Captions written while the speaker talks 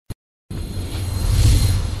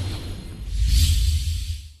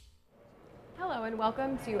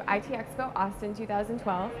welcome to IT Expo Austin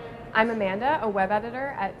 2012. I'm Amanda, a web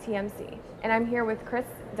editor at TMC, and I'm here with Chris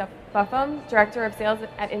Buffum, Director of Sales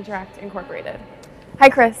at Interact Incorporated. Hi,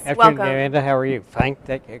 Chris. Afternoon, welcome. Amanda. How are you? Fine.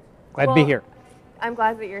 Glad to be here. I'm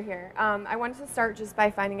glad that you're here. I wanted to start just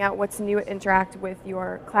by finding out what's new at Interact with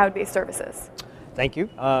your cloud-based services. Thank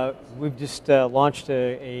you. We've just launched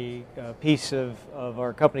a piece of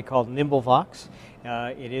our company called NimbleVox.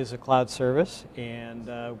 It is a cloud service, and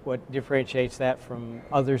what differentiates that from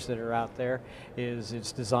others that are out there is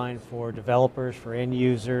it's designed for developers, for end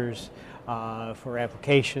users, for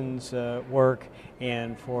applications work,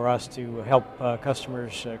 and for us to help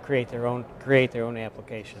customers create their own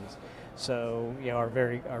applications. So, our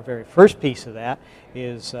very first piece of that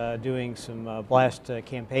is doing some blast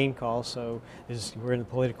campaign calls. So, we're in the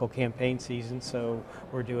political campaign season, so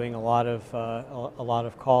we're doing a lot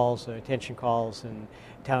of calls, attention calls, and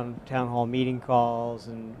town hall meeting calls,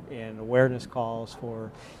 and awareness calls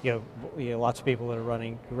for lots of people that are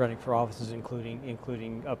running for offices,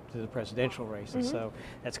 including up to the presidential races. Mm-hmm. So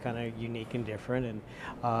that's kind of unique and different.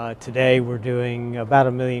 And today we're doing about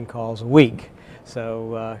 1 million calls a week.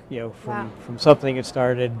 So from something that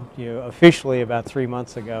started officially about 3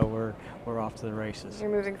 months ago, we're off to the races. You're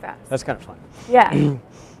moving fast. That's kind of fun. Yeah.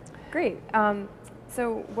 Great.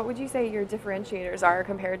 So what would you say your differentiators are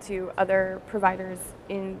compared to other providers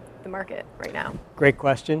in the market right now? Great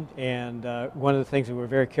question. And one of the things that we're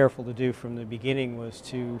very careful to do from the beginning was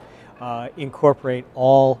to incorporate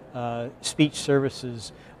all speech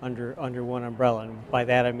services under one umbrella. And by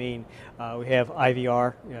that I mean we have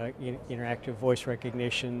IVR, interactive voice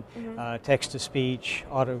recognition, mm-hmm. Text-to-speech,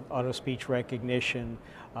 auto speech recognition,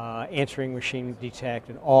 answering machine detect,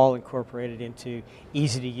 and all incorporated into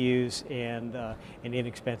easy to use and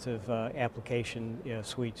inexpensive application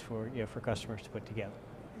suites for customers to put together.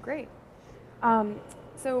 Great.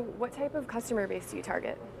 So what type of customer base do you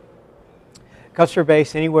target? Customer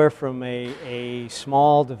base anywhere from a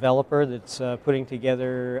small developer that's putting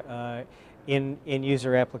together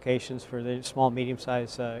in-user applications for the small,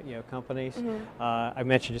 medium-sized companies. Mm-hmm. I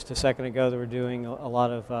mentioned just a second ago that we're doing a lot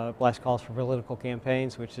of blast calls for political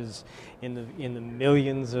campaigns, which is in the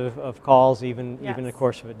millions of calls, even in the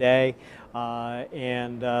course of a day,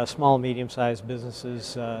 and small, medium-sized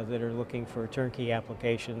businesses that are looking for turnkey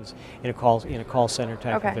applications in a call center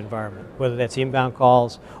type of environment, whether that's inbound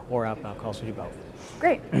calls or outbound calls. We do both.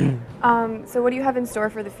 Great. So what do you have in store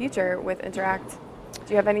for the future with Interact?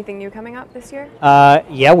 Do you have anything new coming up this year?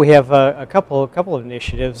 Yeah, we have a couple of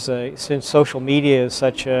initiatives. Since social media is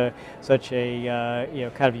such a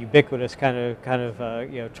kind of ubiquitous kind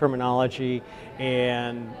of terminology,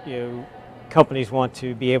 and companies want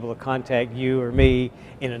to be able to contact you or me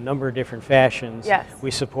in a number of different fashions. Yes.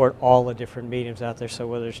 We support all the different mediums out there. So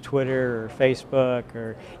whether it's Twitter or Facebook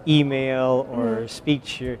or email or mm-hmm.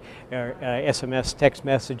 speech or SMS text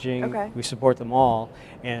messaging, we support them all.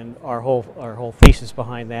 And our whole thesis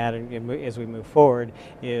behind that, and as we move forward,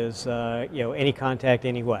 is any contact,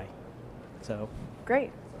 any way. So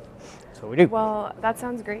great. That's what we do. Well, that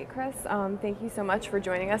sounds great, Chris. Thank you so much for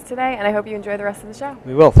joining us today, and I hope you enjoy the rest of the show.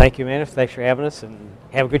 We will. Thank you, Amanda. Thanks for having us, and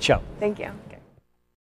have a good show. Thank you.